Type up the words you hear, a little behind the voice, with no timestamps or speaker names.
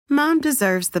Mom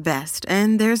deserves the best,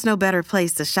 and there's no better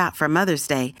place to shop for Mother's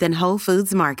Day than Whole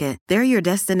Foods Market. They're your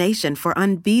destination for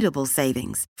unbeatable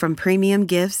savings, from premium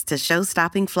gifts to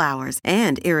show-stopping flowers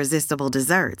and irresistible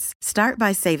desserts. Start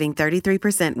by saving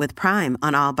 33% with Prime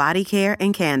on all body care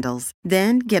and candles.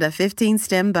 Then get a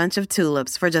 15-stem bunch of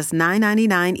tulips for just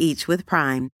 $9.99 each with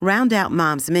Prime. Round out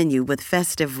Mom's menu with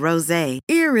festive rosé,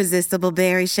 irresistible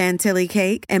berry chantilly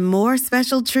cake, and more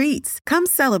special treats. Come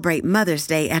celebrate Mother's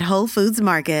Day at Whole Foods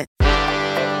Market.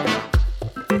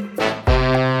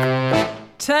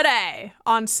 Today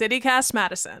on CityCast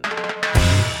Madison.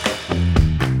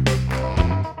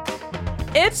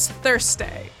 It's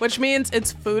Thursday, which means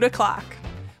it's food o'clock.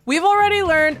 We've already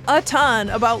learned a ton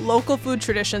about local food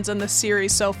traditions in this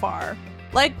series so far,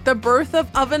 like the birth of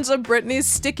Ovens of Brittany's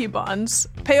sticky buns,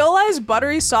 Paola's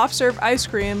buttery soft serve ice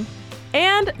cream,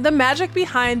 and the magic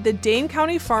behind the Dane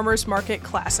County Farmers Market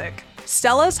classic,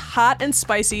 Stella's hot and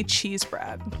spicy cheese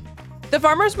bread. The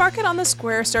farmers market on the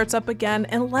square starts up again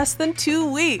in less than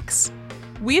 2 weeks.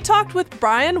 We talked with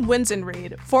Brian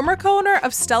Winsenreed, former co-owner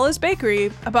of Stella's Bakery,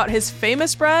 about his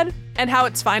famous bread and how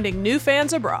it's finding new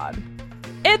fans abroad.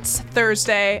 It's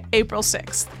Thursday, April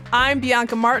 6th. I'm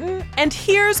Bianca Martin, and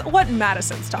here's what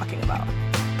Madison's talking about.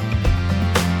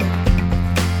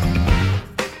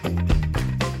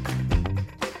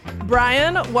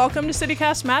 Brian, welcome to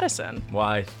CityCast Madison.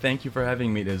 Why, thank you for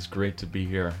having me. It is great to be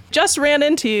here. Just ran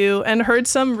into you and heard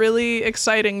some really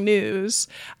exciting news.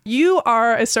 You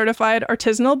are a certified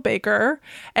artisanal baker,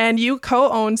 and you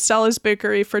co-own Stella's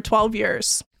Bakery for 12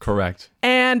 years. Correct.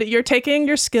 And you're taking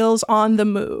your skills on the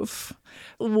move.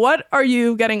 What are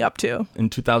you getting up to? In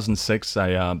 2006,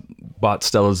 I bought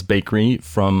Stella's Bakery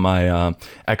from my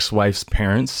ex-wife's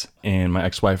parents, and my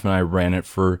ex-wife and I ran it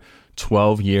for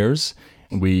 12 years.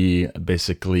 We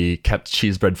basically kept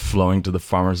cheese bread flowing to the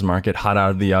farmer's market, hot out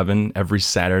of the oven every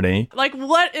Saturday. Like,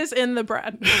 what is in the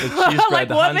bread? The cheese bread, like,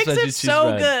 what makes it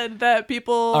so good that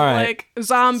people, like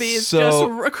zombies, just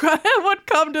would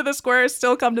come to the square,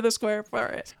 still come to the square for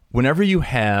it? Whenever you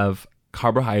have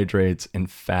carbohydrates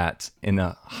and fat in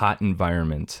a hot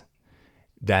environment,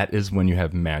 that is when you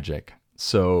have magic.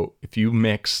 So if you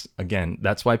mix, again,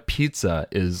 that's why pizza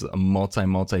is a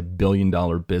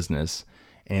multi-billion-dollar business.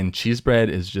 And cheese bread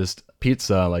is just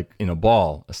pizza, like in a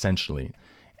ball, essentially.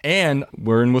 And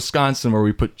we're in Wisconsin, where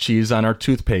we put cheese on our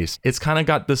toothpaste. It's kind of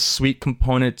got this sweet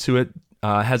component to it,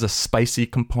 has a spicy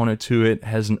component to it,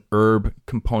 has an herb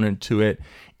component to it.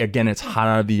 Again, it's hot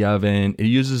out of the oven. It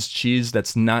uses cheese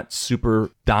that's not super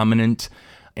dominant.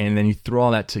 And then you throw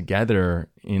all that together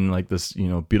in like this,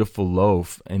 beautiful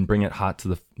loaf and bring it hot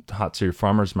to your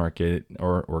farmer's market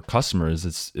or customers.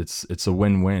 It's a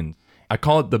win-win. I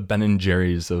call it the Ben and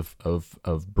Jerry's of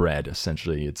bread,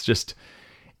 essentially. It's just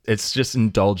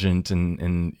indulgent,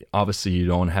 and obviously you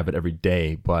don't have it every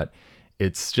day, but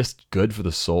it's just good for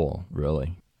the soul,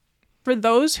 really. For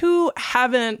those who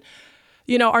haven't,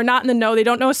 are not in the know, they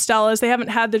don't know Stella's, they haven't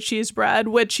had the cheese bread,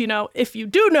 which, if you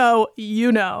do know,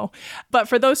 you know. But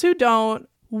for those who don't,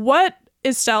 what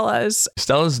is Stella's?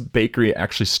 Stella's Bakery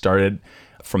actually started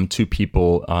from two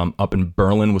people up in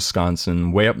Berlin,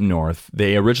 Wisconsin, way up north.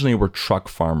 They originally were truck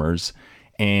farmers,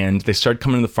 and they started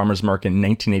coming to the farmers market in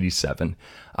 1987.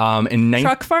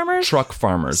 Truck farmers? Truck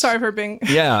farmers. Sorry for being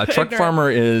Yeah, a truck farmer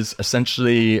is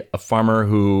essentially a farmer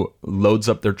who loads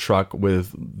up their truck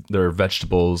with their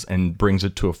vegetables and brings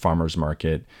it to a farmer's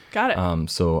market. Got it.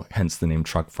 So hence the name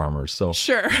truck farmers. So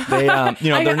sure. They, I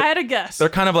had a guess. They're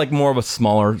kind of like more of a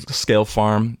smaller scale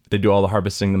farm. They do all the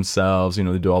harvesting themselves.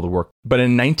 They do all the work. But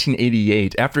in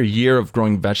 1988, after a year of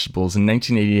growing vegetables, in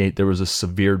 1988, there was a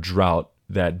severe drought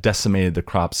that decimated the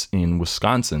crops in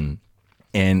Wisconsin.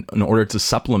 And in order to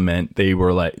supplement, they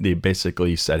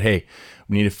basically said, hey,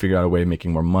 we need to figure out a way of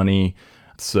making more money.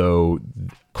 So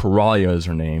Coralia is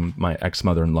her name, my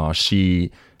ex-mother-in-law.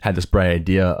 She had this bright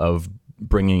idea of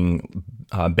bringing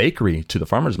bakery to the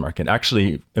farmer's market.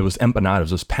 Actually, it was empanadas.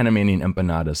 It was Panamanian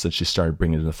empanadas that she started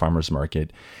bringing to the farmer's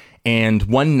market. And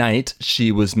one night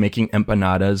she was making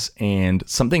empanadas, and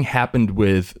something happened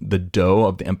with the dough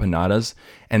of the empanadas.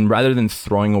 And rather than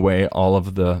throwing away all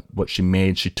of what she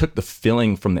made, she took the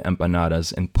filling from the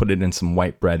empanadas and put it in some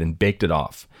white bread and baked it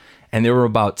off. And there were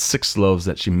about 6 loaves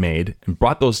that she made and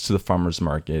brought those to the farmer's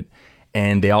market,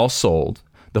 and they all sold.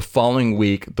 The following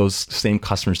week, those same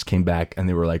customers came back and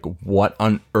they were like, what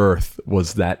on earth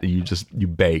was that you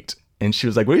baked? And she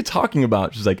was like, what are you talking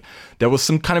about? She's like, there was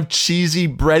some kind of cheesy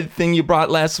bread thing you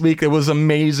brought last week. It was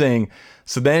amazing.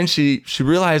 So then she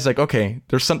realized, like, okay,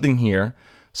 there's something here.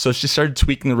 So she started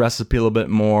tweaking the recipe a little bit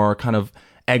more, kind of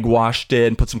egg washed it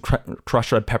and put some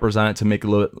crushed red peppers on it to make it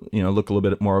look a little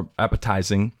bit more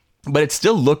appetizing. But it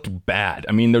still looked bad.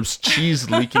 I mean, there's cheese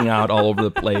leaking out all over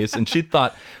the place. And she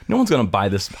thought, no one's going to buy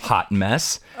this hot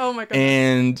mess. Oh my goodness.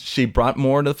 And she brought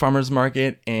more to the farmer's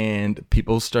market, and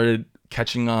people started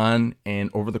catching on. And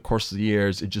over the course of the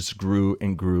years, it just grew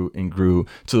and grew and grew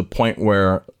to the point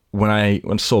where when I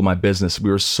sold my business, we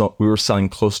were selling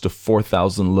close to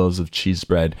 4,000 loaves of cheese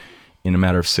bread in a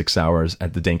matter of 6 hours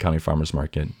at the Dane County Farmers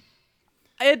Market.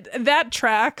 That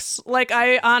tracks. Like,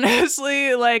 I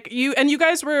honestly, like, you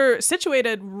guys were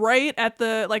situated right at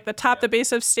the top, the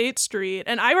base of State Street.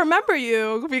 And I remember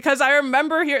you because I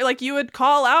remember here, like, you would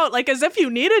call out like as if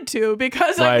you needed to,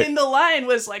 because right. I mean, the line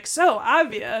was like so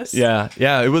obvious. Yeah.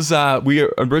 It was, we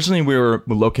were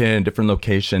located in a different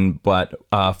location, but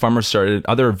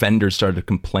other vendors started to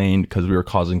complain because we were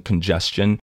causing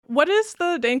congestion. What does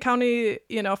the Dane County,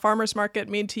 farmers market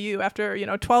mean to you after,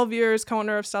 12 years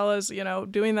co-owner of Stella's,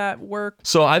 doing that work?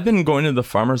 So I've been going to the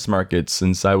farmers market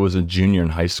since I was a junior in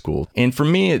high school. And for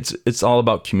me, it's all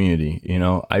about community.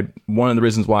 One of the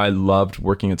reasons why I loved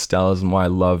working at Stella's and why I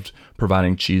loved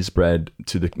providing cheese bread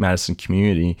to the Madison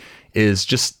community is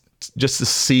just to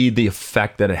see the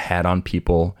effect that it had on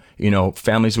people.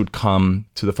 Families would come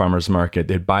to the farmers market,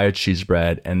 they'd buy a cheese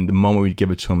bread, and the moment we'd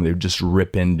give it to them, they would just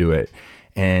rip into it.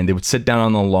 And they would sit down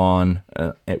on the lawn,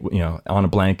 on a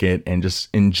blanket, and just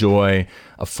enjoy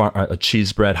a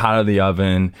cheese bread hot out of the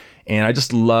oven. And I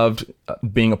just loved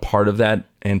being a part of that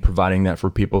and providing that for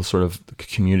people. Sort of the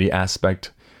community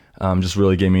aspect just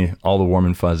really gave me all the warm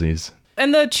and fuzzies.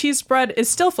 And the cheese bread is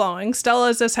still flowing.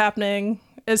 Stella's is happening,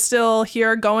 is still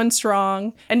here, going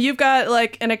strong. And you've got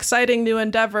like an exciting new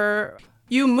endeavor.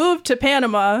 You moved to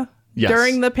Panama. Yes.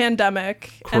 During the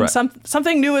pandemic. Correct. And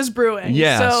something new is brewing.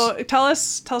 Yes. So tell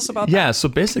us about that. Yeah, so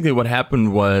basically what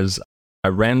happened was I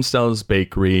ran Stella's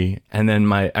Bakery, and then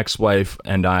my ex-wife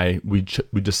and I, we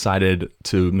decided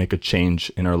to make a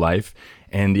change in our life.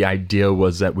 And the idea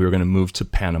was that we were going to move to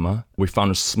Panama. We found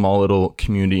a small little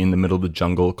community in the middle of the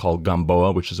jungle called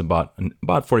Gamboa, which is about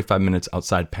 45 minutes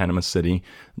outside Panama City,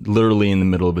 literally in the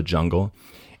middle of a jungle.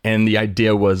 And the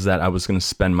idea was that I was going to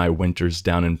spend my winters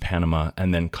down in Panama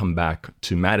and then come back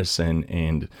to Madison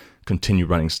and continue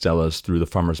running Stella's through the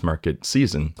farmers market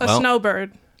season.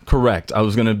 Snowbird. Correct. I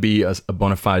was going to be a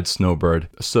bona fide snowbird.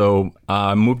 So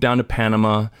I moved down to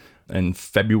Panama in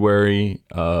February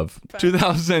of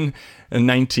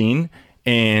 2019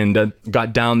 and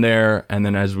got down there. And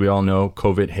then, as we all know,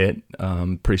 COVID hit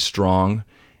pretty strong.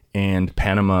 And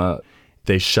Panama,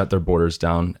 they shut their borders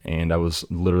down, and I was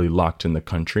literally locked in the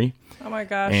country. Oh my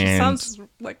gosh, it sounds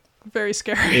like very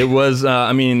scary. It was,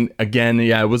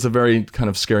 it was a very kind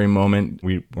of scary moment.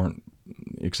 We weren't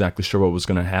exactly sure what was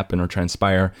going to happen or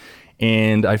transpire.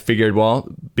 And I figured, well,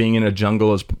 being in a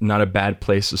jungle is not a bad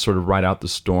place to sort of ride out the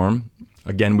storm.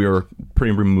 Again, we were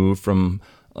pretty removed from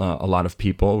a lot of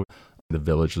people. The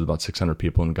village was about 600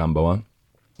 people in Gamboa.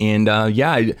 And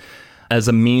as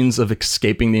a means of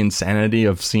escaping the insanity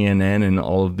of CNN and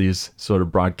all of these sort of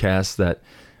broadcasts that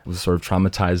was sort of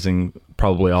traumatizing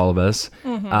probably all of us,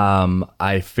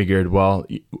 I figured, well,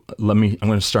 I'm going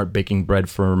to start baking bread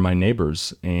for my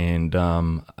neighbors. And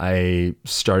I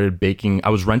started baking. I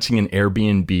was renting an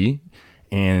Airbnb,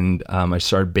 and I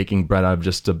started baking bread out of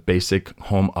just a basic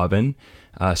home oven.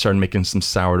 I started making some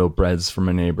sourdough breads for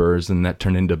my neighbors, and that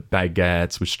turned into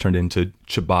baguettes, which turned into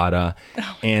ciabatta.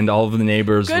 And all of the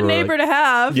neighbors Good were neighbor to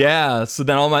have. Yeah. So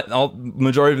then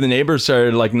majority of the neighbors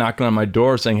started like knocking on my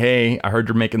door saying, "Hey, I heard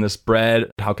you're making this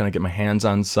bread. How can I get my hands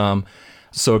on some?"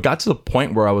 So it got to the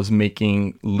point where I was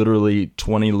making literally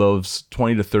 20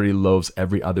 to 30 loaves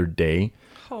every other day.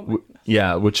 Oh my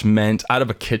Yeah, which meant out of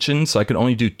a kitchen, so I could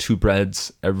only do 2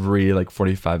 breads every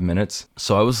 45 minutes.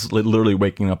 So I was literally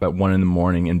waking up at 1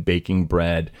 a.m. and baking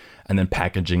bread and then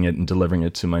packaging it and delivering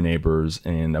it to my neighbors,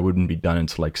 and I wouldn't be done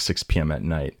until 6 p.m. at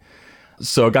night.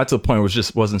 So it got to the point where it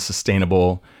just wasn't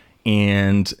sustainable,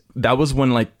 and that was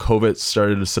when COVID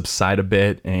started to subside a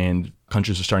bit and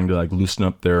countries were starting to loosen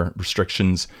up their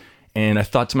restrictions. And I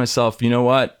thought to myself, you know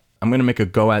what? I'm going to make a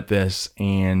go at this,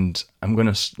 and I'm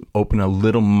going to open a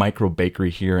little micro bakery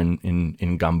here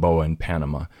in Gamboa in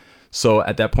Panama. So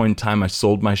at that point in time, I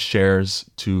sold my shares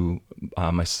to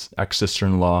my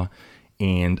ex-sister-in-law,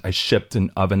 and I shipped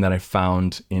an oven that I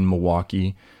found in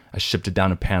Milwaukee. I shipped it down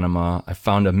to Panama. I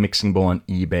found a mixing bowl on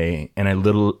eBay, and I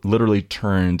literally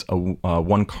turned a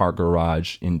one-car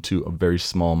garage into a very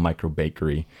small micro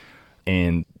bakery,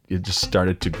 and it just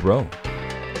started to grow.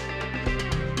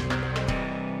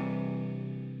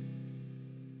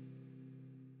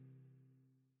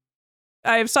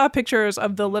 I saw pictures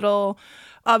of the little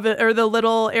oven or the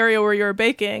little area where you were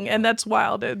baking, and that's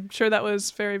wild. I'm sure that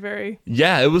was very, very...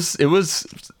 Yeah, it was.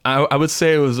 I would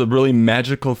say it was a really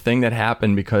magical thing that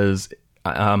happened because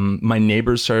my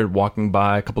neighbors started walking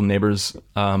by. A couple neighbors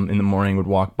in the morning would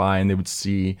walk by and they would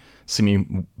see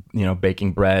me,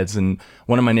 baking breads. And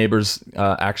one of my neighbors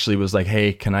actually was like,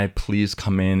 "Hey, can I please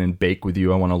come in and bake with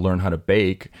you? I want to learn how to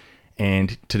bake."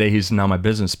 And today he's now my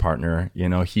business partner.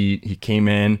 He came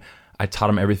in, I taught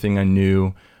him everything I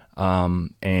knew,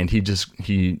 and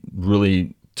he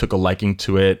really took a liking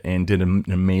to it and did an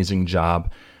amazing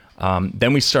job.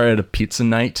 Then we started a pizza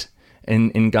night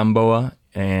in Gamboa,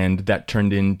 and that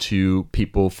turned into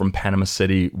people from Panama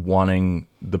City wanting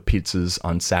the pizzas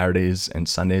on Saturdays and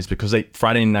Sundays because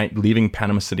Friday night, leaving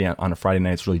Panama City on a Friday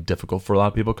night is really difficult for a lot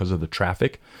of people because of the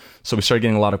traffic. So we started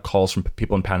getting a lot of calls from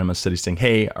people in Panama City saying,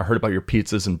 "Hey, I heard about your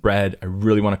pizzas and bread. I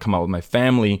really want to come out with my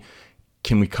family.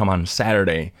 Can we come on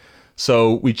Saturday?"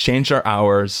 So we changed our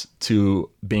hours to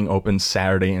being open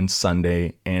Saturday and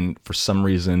Sunday. And for some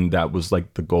reason, that was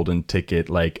like the golden ticket.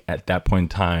 Like at that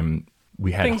point in time,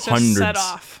 we had Things hundreds. Just set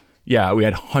off. Yeah, we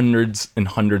had hundreds and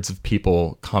hundreds of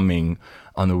people coming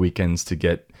on the weekends to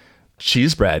get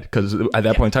cheese bread because at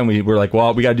that point in time we were like,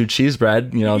 well, we got to do cheese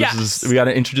bread. We got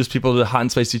to introduce people to hot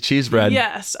and spicy cheese bread.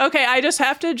 Yes. Okay. I just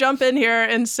have to jump in here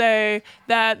and say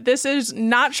that this is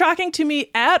not shocking to me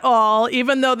at all,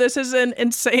 even though this is an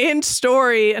insane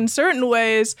story in certain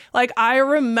ways. Like, I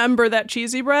remember that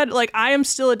cheesy bread. Like, I am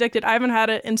still addicted. I haven't had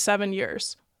it in 7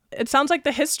 years. It sounds like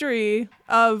the history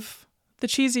of the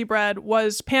cheesy bread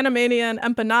was Panamanian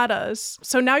empanadas.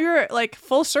 So now you're like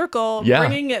full circle,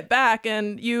 bringing it back,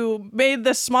 and you made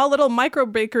this small little micro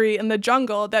bakery in the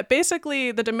jungle that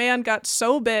basically the demand got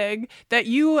so big that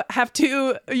you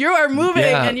are moving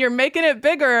and you're making it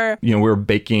bigger. We were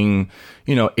baking,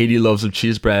 80 loaves of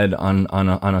cheese bread on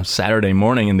a Saturday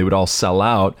morning, and they would all sell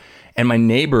out. And my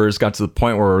neighbors got to the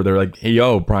point where they're like, "Hey,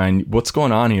 yo, Brian, what's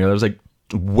going on here?" There was like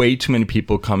way too many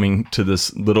people coming to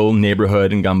this little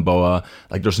neighborhood in Gamboa.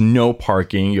 Like, there's no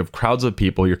parking. You have crowds of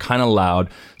people. You're kind of loud.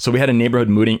 So we had a neighborhood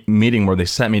meeting where they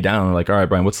sat me down and were like, "All right,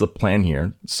 Brian, what's the plan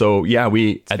here?" So yeah,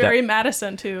 it's very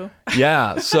Madison too.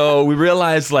 Yeah. So we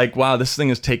realized like, wow, this thing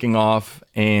is taking off.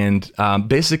 And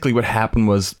basically what happened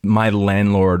was my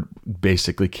landlord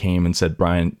basically came and said,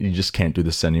 "Brian, you just can't do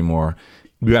this anymore.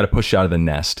 We got to push you out of the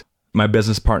nest." My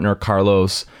business partner,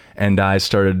 Carlos, and I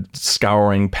started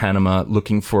scouring Panama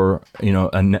looking for,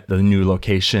 a new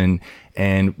location.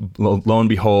 And lo and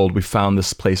behold, we found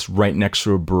this place right next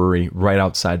to a brewery right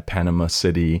outside Panama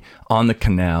City on the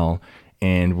canal.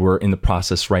 And we're in the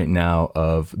process right now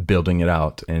of building it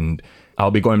out. And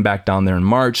I'll be going back down there in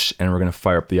March, and we're going to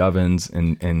fire up the ovens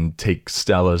and take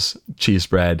Stella's cheese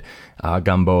bread,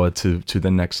 Gamboa, to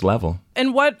the next level.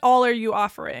 And what all are you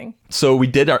offering? So we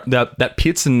did that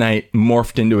pizza night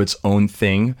morphed into its own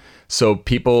thing. So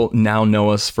people now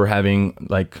know us for having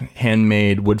like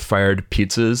handmade wood-fired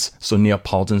pizzas. So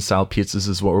Neapolitan style pizzas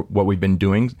is what we've been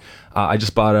doing. I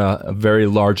just bought a very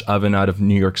large oven out of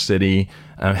New York City.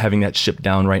 I'm having that shipped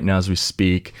down right now as we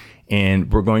speak.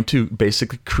 And we're going to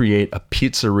basically create a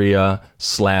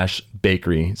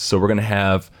pizzeria/bakery. So we're going to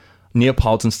have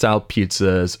Neapolitan style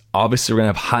pizzas. Obviously, we're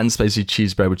going to have hot and spicy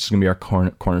cheese bread, which is going to be our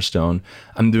cornerstone.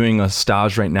 I'm doing a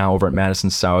stage right now over at Madison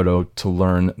Sourdough to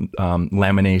learn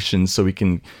lamination so we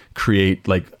can create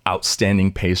like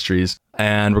outstanding pastries.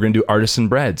 And we're going to do artisan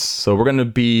breads. So we're going to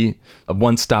be a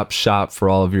one-stop shop for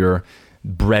all of your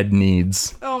bread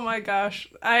needs. Oh my gosh.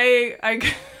 I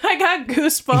got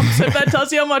goosebumps, and that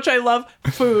tells you how much I love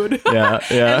food. Yeah.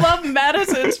 I love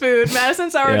Madison's food.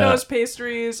 Madison Sourdough's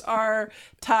pastries are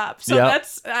top. So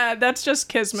that's just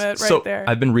kismet right there.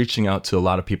 I've been reaching out to a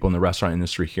lot of people in the restaurant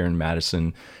industry here in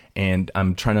Madison, and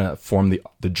I'm trying to form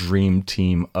the dream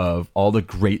team of all the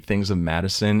great things of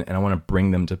Madison, and I want to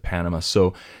bring them to Panama.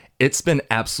 So it's been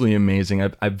absolutely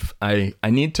amazing. I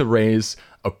need to raise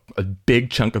a big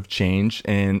chunk of change,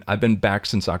 and I've been back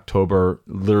since October,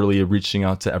 literally reaching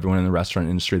out to everyone in the restaurant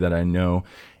industry that I know,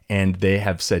 and they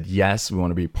have said yes, we want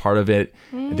to be part of it.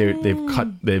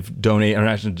 They've donated, or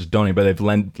not just donated, but they've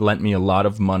lent me a lot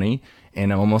of money,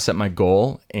 and I'm almost at my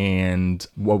goal. And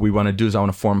what we want to do is I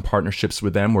want to form partnerships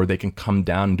with them where they can come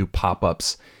down and do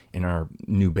pop-ups in our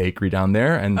new bakery down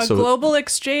there. And a global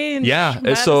exchange. Yeah.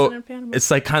 Madison so and Panama. It's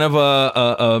like kind of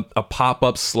a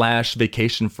pop-up /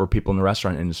 vacation for people in the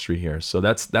restaurant industry here. So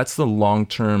that's the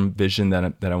long-term vision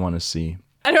that I want to see.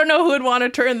 I don't know who would want to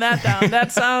turn that down.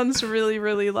 That sounds really,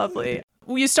 really lovely.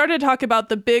 You started to talk about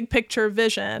the big picture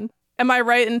vision. Am I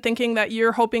right in thinking that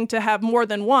you're hoping to have more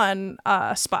than one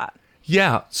spot?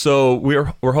 Yeah. So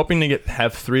we're hoping to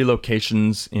have 3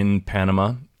 locations in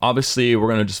Panama. obviously, we're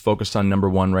going to just focus on number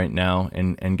one right now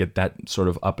and get that sort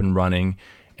of up and running.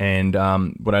 And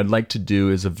what I'd like to do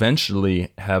is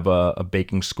eventually have a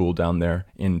baking school down there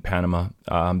in Panama,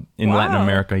 in Latin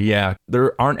America. Yeah,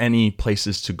 there aren't any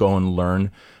places to go and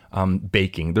learn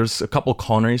baking. There's a couple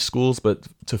culinary schools, but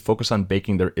to focus on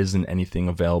baking, there isn't anything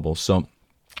available. So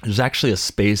there's actually a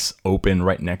space open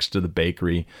right next to the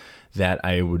bakery that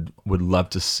I would love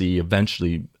to see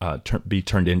eventually be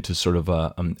turned into sort of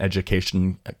a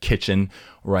education kitchen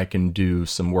where I can do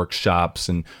some workshops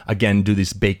and, again, do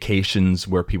these bakeations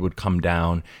where people would come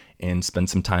down and spend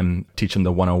some time, teach them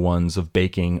the 101s of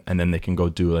baking, and then they can go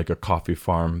do like a coffee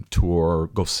farm tour or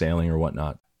go sailing or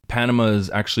whatnot. Panama is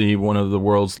actually one of the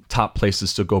world's top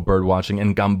places to go bird watching,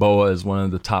 and Gamboa is one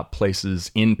of the top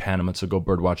places in Panama to go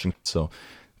bird watching. So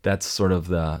that's sort of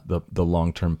the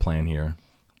long-term plan here.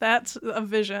 That's a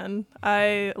vision.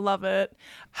 I love it.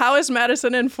 How is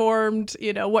Madison informed,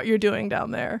 what you're doing down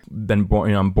there? I'm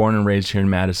born and raised here in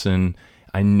Madison.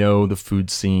 I know the food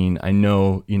scene. I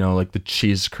know, like the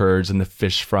cheese curds and the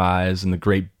fish fries and the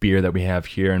great beer that we have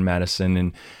here in Madison,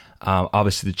 and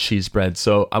obviously the cheese bread.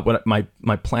 So what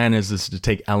my plan is to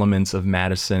take elements of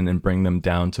Madison and bring them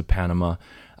down to Panama,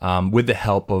 with the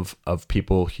help of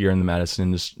people here in the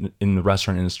Madison in the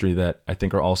restaurant industry that I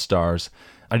think are all stars.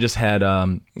 I just had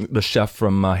the chef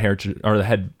from Heritage, or the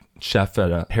head chef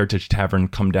at a Heritage Tavern,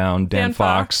 come down, Dan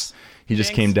Fox. He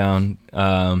just came down.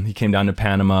 He came down to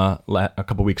Panama a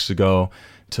couple weeks ago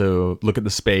to look at the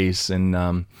space,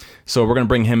 and so we're gonna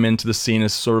bring him into the scene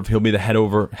as sort of he'll be the head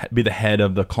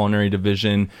of the culinary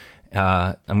division.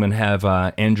 I'm gonna have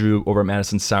Andrew over at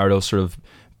Madison Sourdough sort of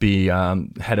be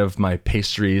head of my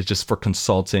pastries just for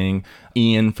consulting.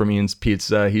 Ian from Ian's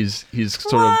Pizza, he's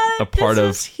sort of a part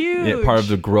of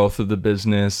the growth of the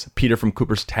business. Peter from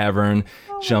Cooper's Tavern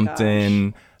jumped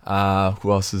in.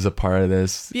 Who else is a part of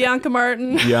this? Bianca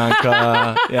Martin.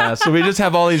 Yeah. So we just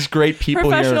have all these great people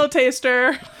Professional here.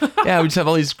 taster. Yeah, we just have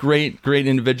all these great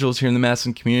individuals here in the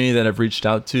Madison community that I've reached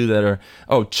out to that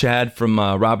are, Chad from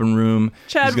Robin Room.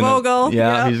 Chad Vogel.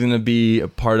 Yeah, he's going to be a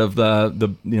part of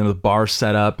the bar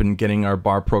setup and getting our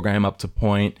bar program up to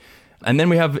point. And then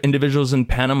we have individuals in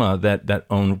Panama that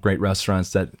own great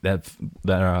restaurants that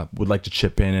would like to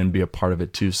chip in and be a part of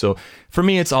it too. So for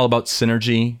me, it's all about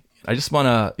synergy. I just want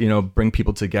to, bring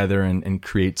people together and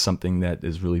create something that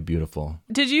is really beautiful.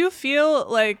 Did you feel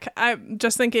like, I'm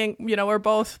just thinking, we're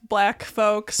both black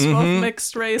folks, both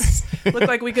mixed race, look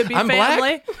like we could be family.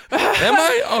 Black? Am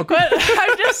I? Oh, cool.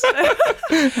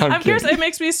 But I'm curious. It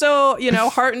makes me so,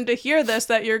 heartened to hear this,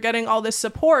 that you're getting all this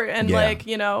support. And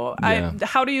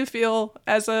how do you feel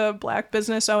as a black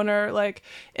business owner, like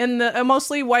in a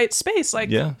mostly white space?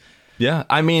 Yeah.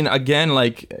 I mean, again, I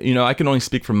can only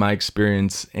speak from my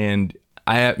experience, and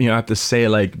I have to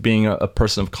say, being a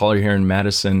person of color here in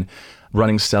Madison,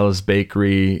 running Stella's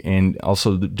Bakery and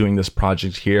also doing this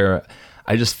project here,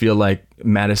 I just feel like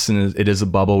Madison is a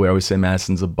bubble. We always say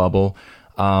Madison's a bubble.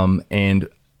 And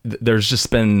there's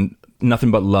just been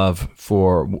nothing but love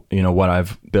for, what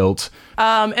I've built.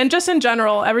 And just in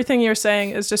general, everything you're saying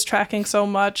is just tracking so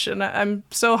much. And I'm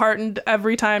so heartened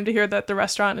every time to hear that the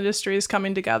restaurant industry is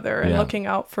coming together and looking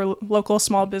out for local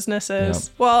small businesses.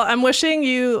 Yeah. Well, I'm wishing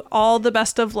you all the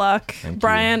best of luck.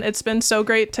 Brian, it's been so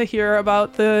great to hear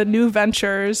about the new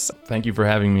ventures. Thank you for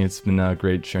having me. It's been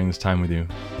great sharing this time with you.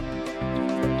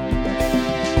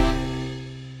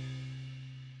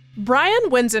 Brian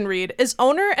Winsenreed is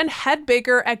owner and head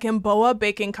baker at Gamboa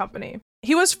Baking Company.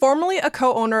 He was formerly a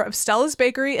co-owner of Stella's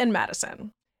Bakery in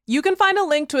Madison. You can find a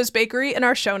link to his bakery in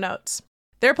our show notes.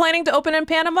 They're planning to open in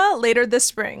Panama later this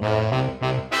spring.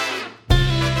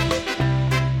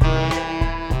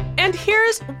 And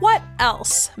here's what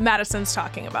else Madison's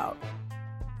talking about.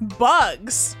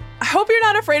 Bugs. I hope you're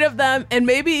not afraid of them and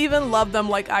maybe even love them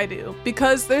like I do,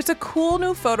 because there's a cool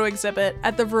new photo exhibit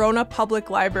at the Verona Public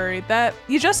Library that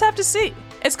you just have to see.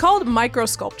 It's called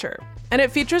Microsculpture, and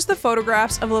it features the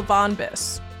photographs of Levon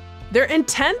Biss. They're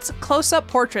intense close-up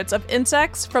portraits of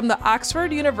insects from the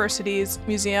Oxford University's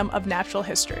Museum of Natural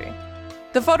History.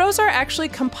 The photos are actually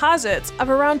composites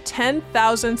of around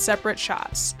 10,000 separate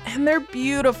shots, and they're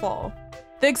beautiful.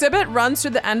 The exhibit runs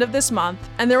through the end of this month,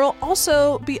 and there will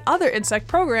also be other insect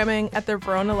programming at the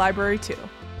Verona Library too.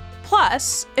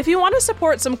 Plus, if you want to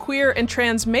support some queer and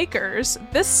trans makers,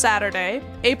 this Saturday,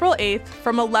 April 8th,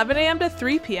 from 11 a.m. to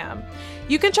 3 p.m.,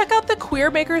 you can check out the Queer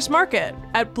Makers Market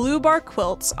at Blue Bar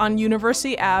Quilts on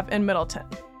University Ave in Middleton.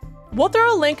 We'll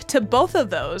throw a link to both of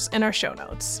those in our show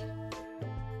notes.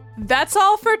 That's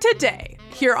all for today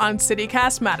here on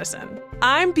CityCast Madison.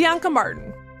 I'm Bianca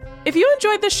Martin. If you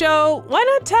enjoyed the show, why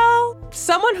not tell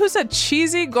someone who's a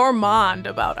cheesy gourmand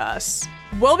about us.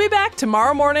 We'll be back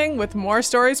tomorrow morning with more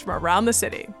stories from around the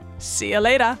city. See you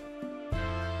later.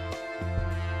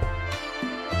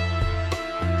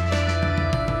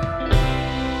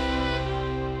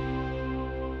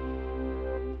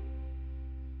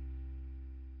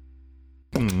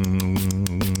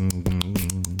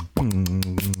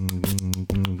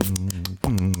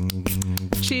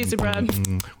 Cheesy bread.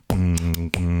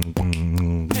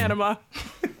 Panama.